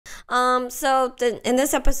In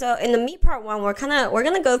this episode, in the meat part one, we're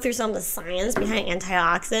gonna go through some of the science behind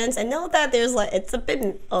antioxidants. I know that it's a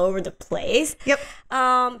bit over the place. Yep.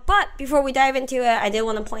 But before we dive into it, I did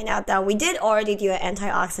want to point out that we did already do an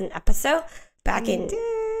antioxidant episode back in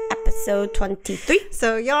episode 23.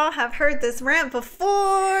 So y'all have heard this rant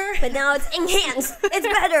before. But now it's enhanced. It's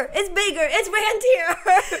better. It's bigger. It's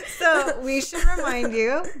rantier. So we should remind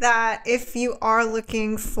you that if you are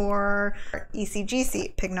looking for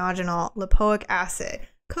ECGC, pycnogenol, lipoic acid,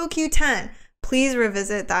 CoQ10, please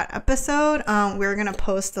revisit that episode. We're going to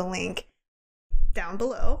post the link down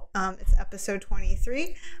below. It's episode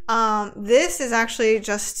 23. This is actually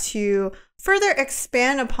just to further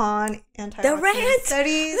expand upon antioxidant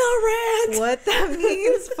studies, what that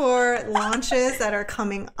means for launches that are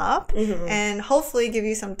coming up, and hopefully give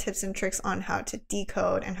you some tips and tricks on how to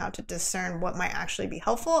decode and how to discern what might actually be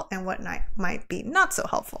helpful and what might be not so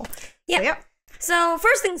helpful. Yeah. So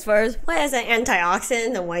first things first, what is an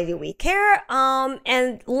antioxidant and why do we care?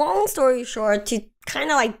 And long story short, to kind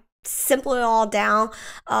of like simple it all down,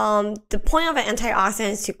 the point of an antioxidant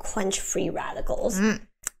is to quench free radicals.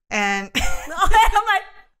 And I'm like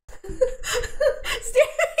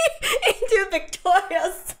staring into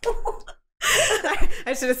Victoria's soul.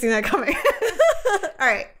 I should have seen that coming. All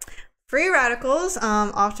right. Free radicals,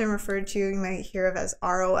 often referred to, you might hear of as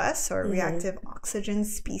ROS, or reactive oxygen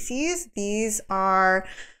species. These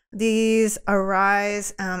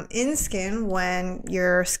arise in skin when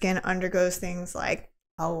your skin undergoes things like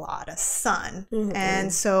a lot of sun.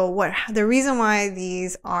 And so the reason why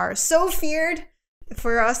these are so feared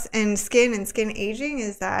for us in skin and skin aging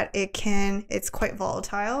is that it's quite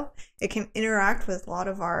volatile. It can interact with a lot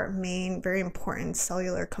of our main, very important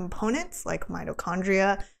cellular components like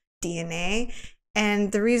mitochondria, DNA. And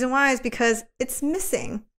the reason why is because it's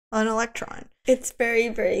missing an electron. It's very,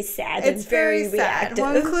 very sad. It's very sad.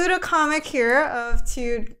 We'll include a comic here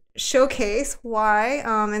to showcase why.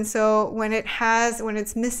 And so when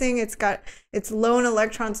it's missing, it's got its lone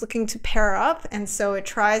electrons looking to pair up. And so it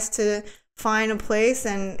tries to find a place,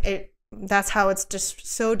 and that's how it's just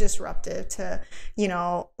so disruptive to,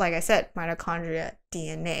 like I said, mitochondria,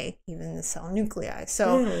 DNA, even the cell nuclei.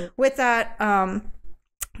 So with that,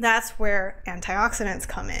 that's where antioxidants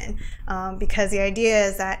come in, because the idea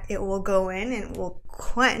is that it will go in and it will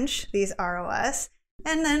quench these ROS,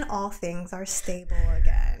 and then all things are stable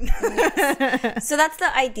again. Yes. So that's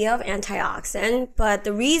the idea of antioxidant, but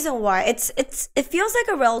the reason why it feels like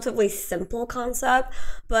a relatively simple concept,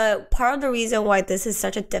 but part of the reason why this is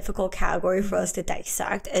such a difficult category for us to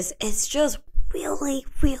dissect is it's just really,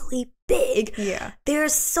 really big. Yeah.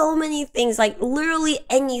 There's so many things, like literally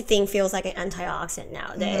anything feels like an antioxidant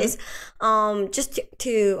nowadays. Just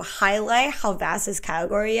to highlight how vast this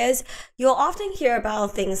category is, you'll often hear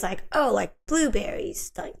about things like, like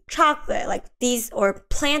blueberries, like chocolate, like these, or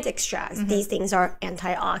plant extracts. These things are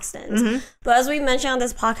antioxidants. But as we mentioned on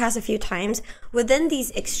this podcast a few times, within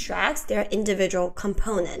these extracts, there are individual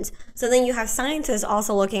components. So then you have scientists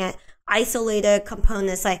also looking at isolated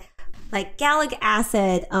components like gallic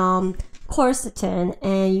acid, quercetin,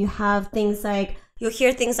 and you have things like, you'll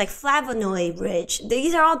hear things like flavonoid rich.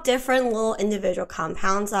 These are all different little individual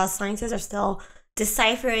compounds that scientists are still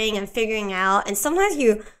deciphering and figuring out. And sometimes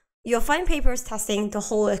you'll find papers testing the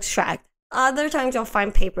whole extract. Other times you'll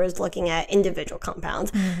find papers looking at individual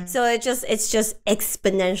compounds. So it's just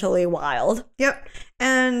exponentially wild. Yep.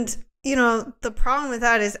 And the problem with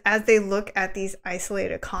that is as they look at these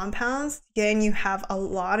isolated compounds, again, you have a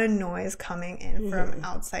lot of noise coming in from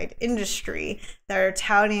outside industry that are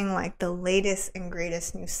touting like the latest and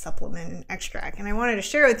greatest new supplement and extract. And I wanted to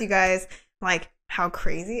share with you guys like how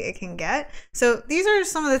crazy it can get. So these are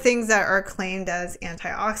some of the things that are claimed as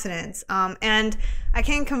antioxidants. And I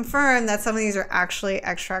can confirm that some of these are actually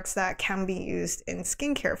extracts that can be used in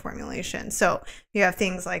skincare formulation. So you have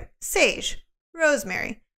things like sage,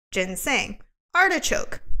 rosemary, ginseng,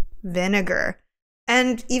 artichoke, vinegar,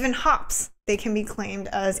 and even hops. They can be claimed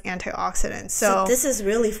as antioxidants. So this is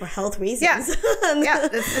really for health reasons. Yeah,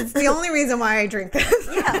 it's the only reason why I drink this.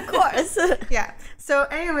 Yeah, of course. Yeah. So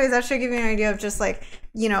anyways, that should give you an idea of just like,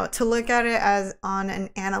 to look at it as on an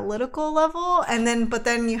analytical level, but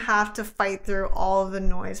then you have to fight through all of the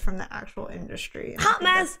noise from the actual industry. Hot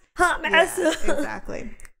mess. Yeah,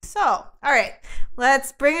 exactly. So, all right,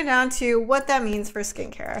 let's bring it down to what that means for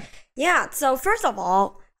skincare. Yeah, so first of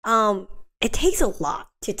all, it takes a lot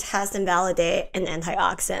to test and validate an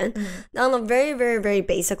antioxidant. Now, on a very, very, very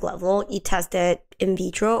basic level, you test it in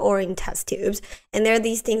vitro or in test tubes. And there are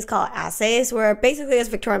these things called assays where basically, as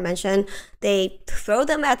Victoria mentioned, they throw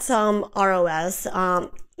them at some ROS,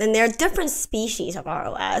 And there are different species of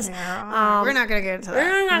ROS. Yeah, we're not going to get into that.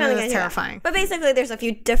 We're not going to get terrifying. But basically, there's a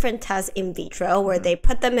few different tests in vitro where they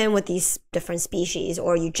put them in with these different species,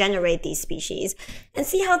 or you generate these species and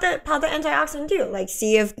see how the antioxidant do. Like,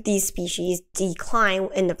 see if these species decline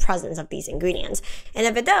in the presence of these ingredients. And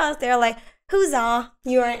if it does, they're like, huzzah,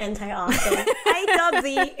 you're an antioxidant. I love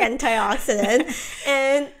the antioxidant.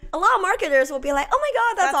 And a lot of marketers will be like, oh my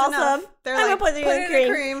God, that's awesome. Enough. They're I'm like, going to put it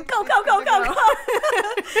in cream. Go, go, go, go, go.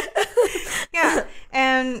 Yeah.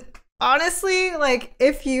 And honestly, like,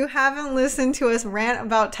 if you haven't listened to us rant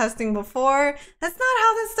about testing before, that's not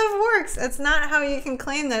how this stuff works. It's not how you can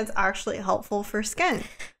claim that it's actually helpful for skin.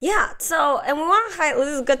 Yeah. So, and we want to highlight, this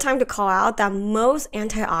is a good time to call out that most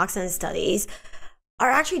antioxidant studies are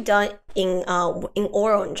actually done in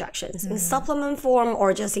oral injections, in supplement form,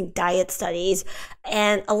 or just in diet studies.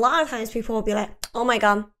 And a lot of times people will be like, oh my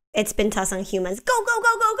God, it's been tested on humans. Go, go,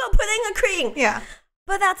 go, go, go, put in a cream. Yeah.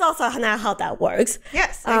 But that's also not how that works.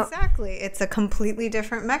 Yes, exactly. It's a completely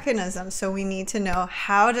different mechanism. So we need to know,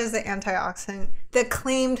 how does the antioxidant, the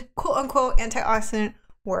claimed quote unquote antioxidant,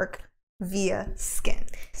 work via skin?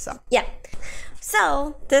 So yeah.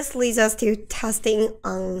 So this leads us to testing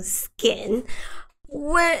on skin,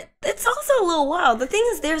 where it's also a little wild. The thing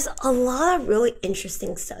is, there's a lot of really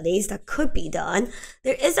interesting studies that could be done.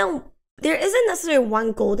 There isn't necessarily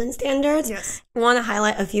one golden standard. Yes. I want to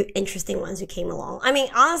highlight a few interesting ones who came along. I mean,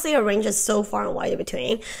 honestly, it ranges so far and wide in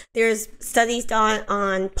between. There's studies done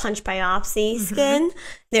on punch biopsy skin.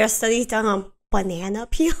 There are studies done on banana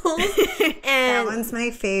peels. And that one's my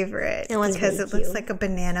favorite because really it looks like a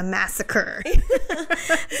banana massacre.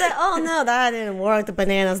 It's like, oh no, that didn't work. The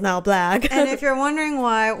banana's now black. And if you're wondering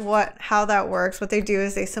how that works, what they do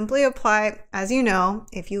is they simply apply, as you know,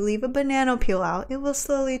 if you leave a banana peel out, it will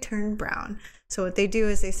slowly turn brown. So what they do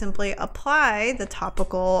is they simply apply the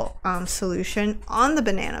topical solution on the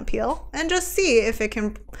banana peel and just see if it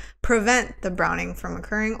can prevent the browning from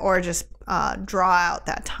occurring, or just draw out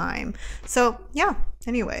that time. So yeah,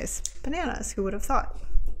 anyways, bananas, who would have thought?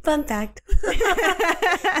 Fun fact.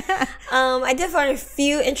 I did find a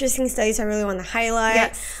few interesting studies I really want to highlight.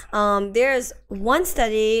 Yes. There's one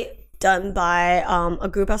study done by a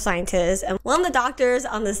group of scientists, and one of the doctors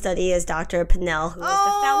on the study is Dr. Pinnell, who is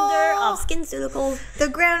the founder of SkinCeuticals, the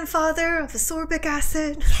grandfather of ascorbic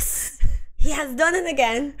acid. Yes, he has done it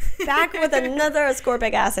again, back with another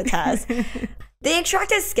ascorbic acid test. They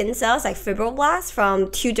extracted skin cells like fibroblasts from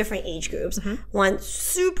two different age groups. One,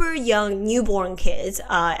 super young newborn kids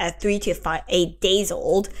at 3 to 8 days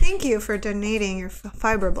old. Thank you for donating your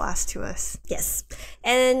fibroblasts to us. Yes.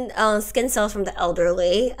 And skin cells from the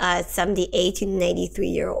elderly, 78 to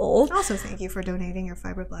 93-year-old. Also, thank you for donating your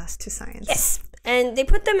fibroblasts to science. Yes. And they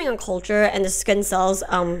put them in a culture, and the skin cells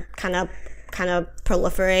kind of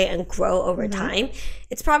proliferate and grow over time.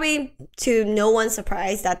 It's probably to no one's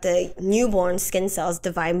surprise that the newborn skin cells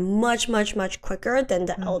divide much, much, much quicker than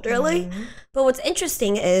the elderly. But what's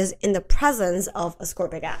interesting is in the presence of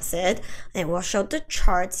ascorbic acid, and we'll show the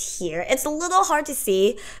charts here. It's a little hard to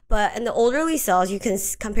see, but in the elderly cells, you can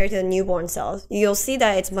compare to the newborn cells. You'll see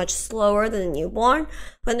that it's much slower than the newborn,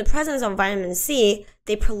 but in the presence of vitamin C,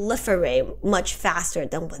 they proliferate much faster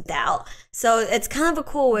than without. So it's kind of a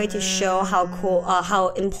cool way to show how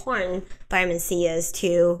important vitamin C is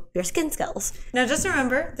to your skin cells. Now, just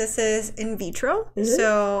remember, this is in vitro.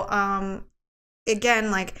 So, again,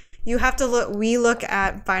 like, you have to we look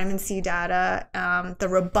at vitamin C data, the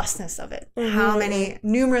robustness of it, how many,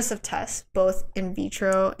 numerous of tests, both in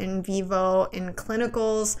vitro, in vivo, in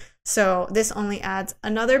clinicals. So this only adds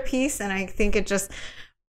another piece, and I think it just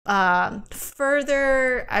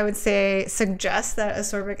further, I would say, suggests that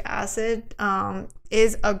ascorbic acid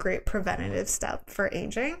is a great preventative step for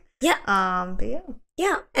aging. Yeah. But yeah.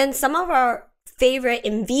 Yeah. And some of our favorite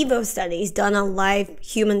in vivo studies done on live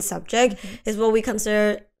human subject is what we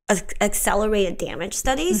consider accelerated damage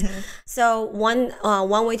studies. So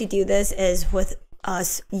one way to do this is with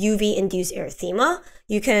UV induced erythema.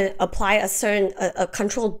 You can apply a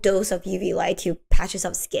controlled dose of UV light to patches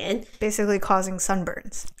of skin, basically causing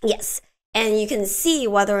sunburns. Yes. And you can see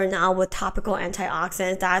whether or not with topical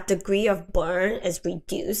antioxidants that degree of burn is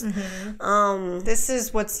reduced. This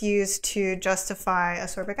is what's used to justify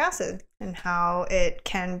ascorbic acid and how it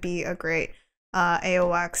can be a great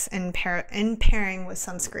AOX in pairing with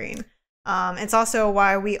sunscreen. It's also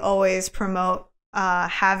why we always promote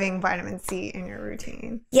having vitamin C in your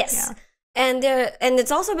routine. Yes. Yeah. And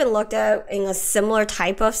it's also been looked at in a similar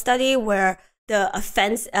type of study where the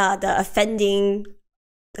offending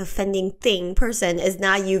offending person is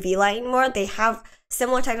not UV light anymore. They have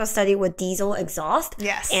similar type of study with diesel exhaust.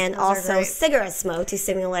 Yes. And also cigarette smoke to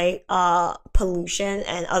simulate pollution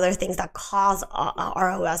and other things that cause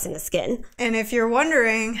ROS in the skin. And if you're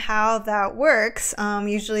wondering how that works,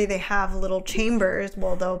 usually they have little chambers.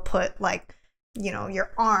 Well, they'll put like, you know,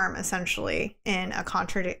 your arm essentially in a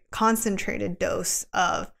concentrated dose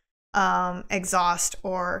of exhaust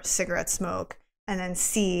or cigarette smoke, and then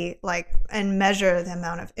see like and measure the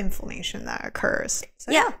amount of inflammation that occurs.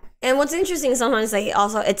 So, yeah. And what's interesting sometimes, like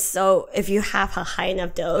also it's so, if you have a high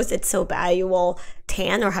enough dose, it's so bad you will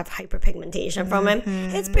tan or have hyperpigmentation from it.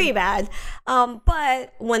 It's pretty bad.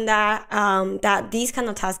 But when that these kind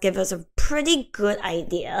of tests give us a pretty good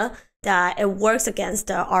idea that it works against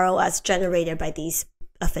the ROS generated by these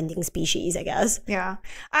offending species, I guess. Yeah.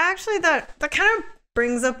 I actually, that kind of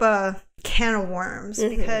brings up a can of worms,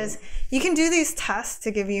 because you can do these tests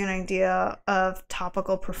to give you an idea of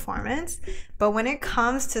topical performance, but when it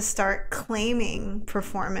comes to start claiming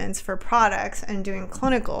performance for products and doing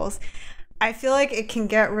clinicals, I feel like it can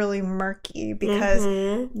get really murky, because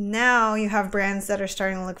now you have brands that are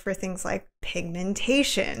starting to look for things like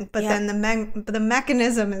pigmentation, but then the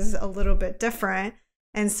mechanism is a little bit different,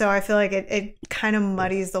 and so I feel like it kind of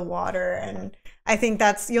muddies the water. And I think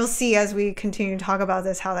you'll see as we continue to talk about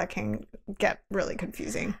this how that can get really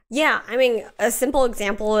confusing. Yeah, I mean, a simple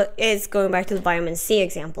example is going back to the vitamin C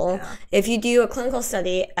example. Yeah. If you do a clinical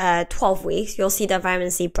study at 12 weeks, you'll see that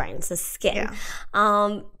vitamin C brightens the skin.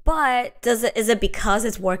 Yeah. But is it because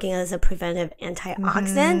it's working as a preventive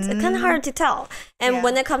antioxidant? It's kind of hard to tell. And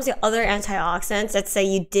when it comes to other antioxidants, let's say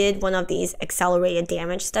you did one of these accelerated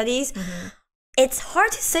damage studies, it's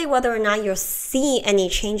hard to say whether or not you'll see any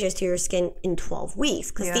changes to your skin in 12 weeks,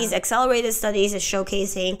 because these accelerated studies is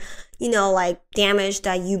showcasing, you know, like damage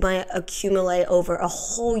that you might accumulate over a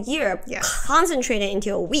whole year, concentrated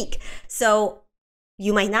into a week. So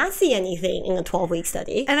you might not see anything in a 12-week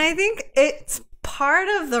study. And I think it's part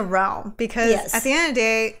of the realm, because at the end of the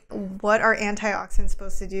day, what are antioxidants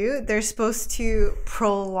supposed to do? They're supposed to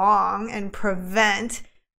prolong and prevent,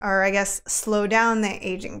 or I guess slow down the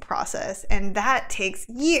aging process. And that takes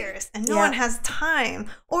years, and no one has time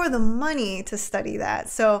or the money to study that.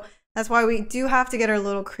 So that's why we do have to get a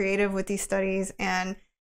little creative with these studies. And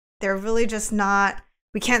they're really just not,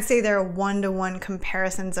 we can't say they're one-to-one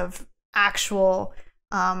comparisons of actual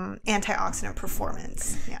antioxidant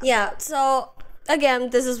performance. Yeah. So again,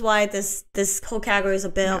 this is why this whole category is a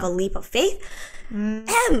bit of a leap of faith.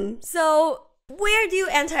 So where do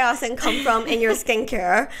antioxidants come from in your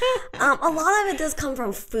skincare? A lot of it does come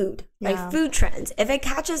from food, like food trends. If it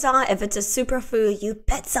catches on, if it's a superfood, you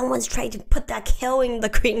bet someone's tried to put that kale in the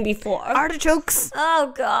cream before. Artichokes.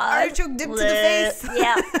 Oh, God. Artichoke dip to the face.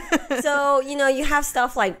 Yeah. So, you know, you have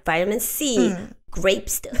stuff like vitamin C, grape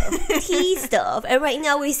stuff, tea stuff, and right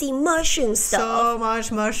now we see mushroom stuff. So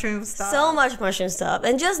much mushroom stuff.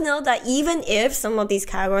 And just know that even if some of these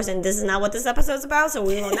categories, and this is not what this episode is about, so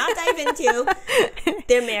we will not dive into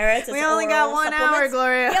their merits. We only got 1 hour,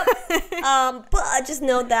 Gloria. But just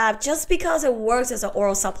know that just because it works as an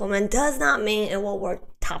oral supplement does not mean it will work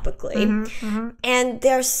topically. And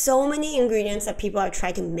there's so many ingredients that people have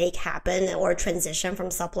tried to make happen or transition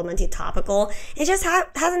from supplement to topical. It just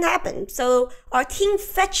hasn't happened. So our Team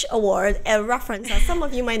Fetch Award, a reference that some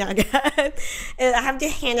of you might not get, I have to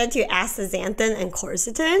hand it to astaxanthin and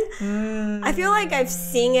quercetin. I feel like I've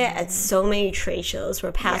seen it at so many trade shows for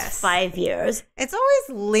the past 5 years. It's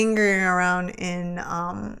always lingering around in,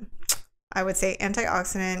 I would say,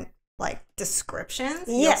 antioxidant like descriptions.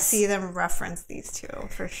 You'll see them reference these two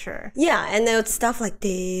for sure. Yeah, and then it's stuff like,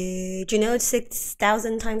 did you know it's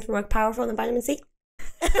 6,000 times more powerful than vitamin C?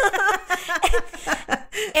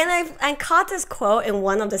 And I caught this quote in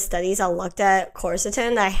one of the studies I looked at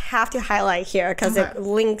quercetin that I have to highlight here because it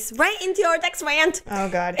links right into our next rant. Oh,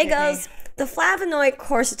 God. It goes, the flavonoid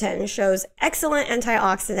quercetin shows excellent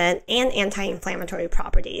antioxidant and anti-inflammatory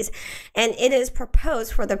properties, and it is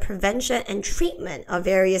proposed for the prevention and treatment of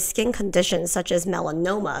various skin conditions such as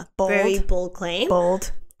melanoma. Very bold claim.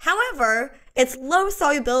 However, its low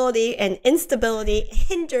solubility and instability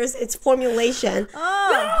hinders its formulation.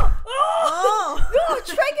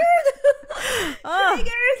 Triggered!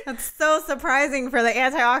 That's so surprising for the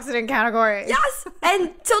antioxidant category. Yes!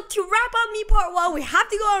 And so to wrap up me part 1, we have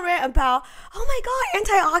to go on rant about, oh my God,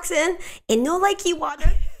 antioxidant, and no likey water,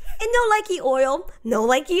 and no likey oil, no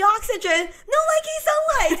likey oxygen, no likey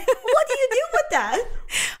sunlight. What do you do with that?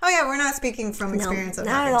 Oh yeah, we're not speaking from experience of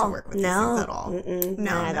having to work with these things at all.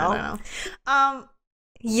 No.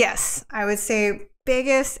 Yes, I would say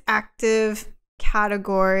biggest active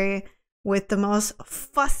category with the most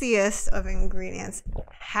fussiest of ingredients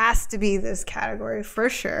has to be this category for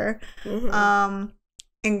sure.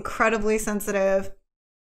 Incredibly sensitive,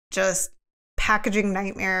 just packaging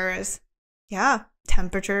nightmares. Yeah,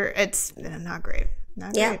 temperature, it's not great.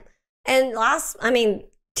 Not great. And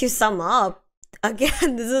to sum up,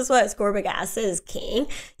 again, this is what ascorbic acid is king.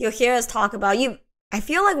 You'll hear us talk about I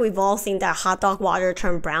feel like we've all seen that hot dog water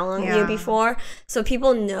turn brown on you before. So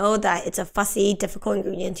people know that it's a fussy, difficult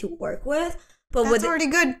ingredient to work with. But that's already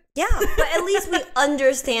good. Yeah, but at least we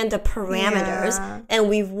understand the parameters and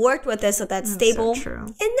we've worked with it so that's stable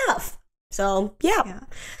enough. So, yeah.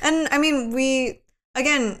 And I mean, we,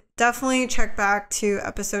 again, definitely check back to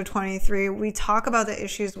episode 23. We talk about the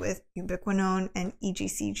issues with ubiquinone and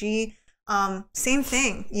EGCG. Same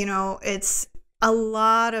thing, you know, it's a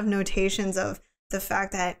lot of notations of the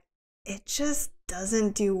fact that it just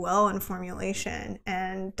doesn't do well in formulation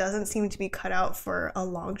and doesn't seem to be cut out for a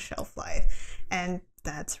long shelf life. And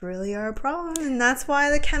that's really our problem. And that's why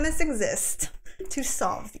the chemists exist, to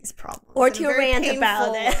solve these problems. Or to rant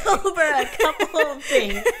about it over a couple of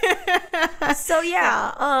things. So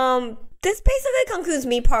this basically concludes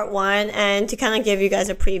me part 1. And to kind of give you guys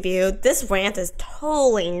a preview, this rant is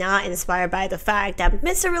totally not inspired by the fact that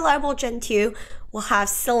Mr. Reliable Gen 2 will have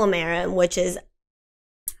silymarin, which is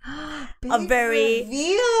a very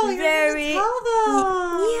maybe.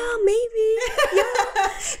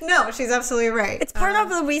 No, she's absolutely right. It's part of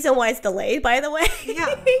the reason why it's delayed, by the way.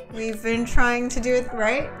 We've been trying to do it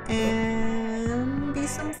right and be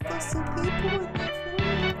some fussy people.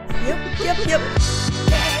 Yep.